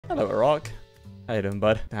Hello, Iraq. How you doing,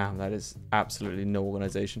 bud? Damn, that is absolutely no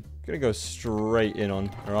organization. Gonna go straight in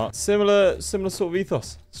on Iraq. Similar sort of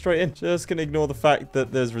ethos. Straight in. Just gonna ignore the fact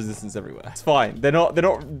that there's resistance everywhere. It's fine. They're not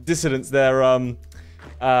dissidents. They're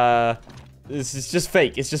this is just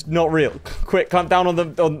fake. It's just not real. Quick, clamp down on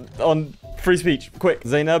them on free speech. Quick,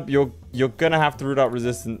 Zainab, you're gonna have to root out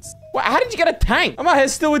resistance. What? How did you get a tank? I'm out here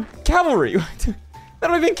still with cavalry. They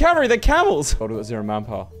don't even cavalry. They're camels. Oh, we got 0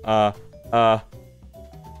 manpower.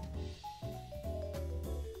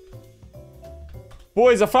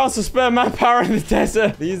 Boys, I found some spare manpower in the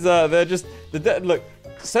desert. These they're just look.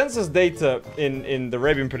 Census data in the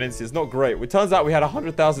Arabian Peninsula is not great. It turns out we had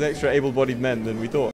 100,000 extra able-bodied men than we thought.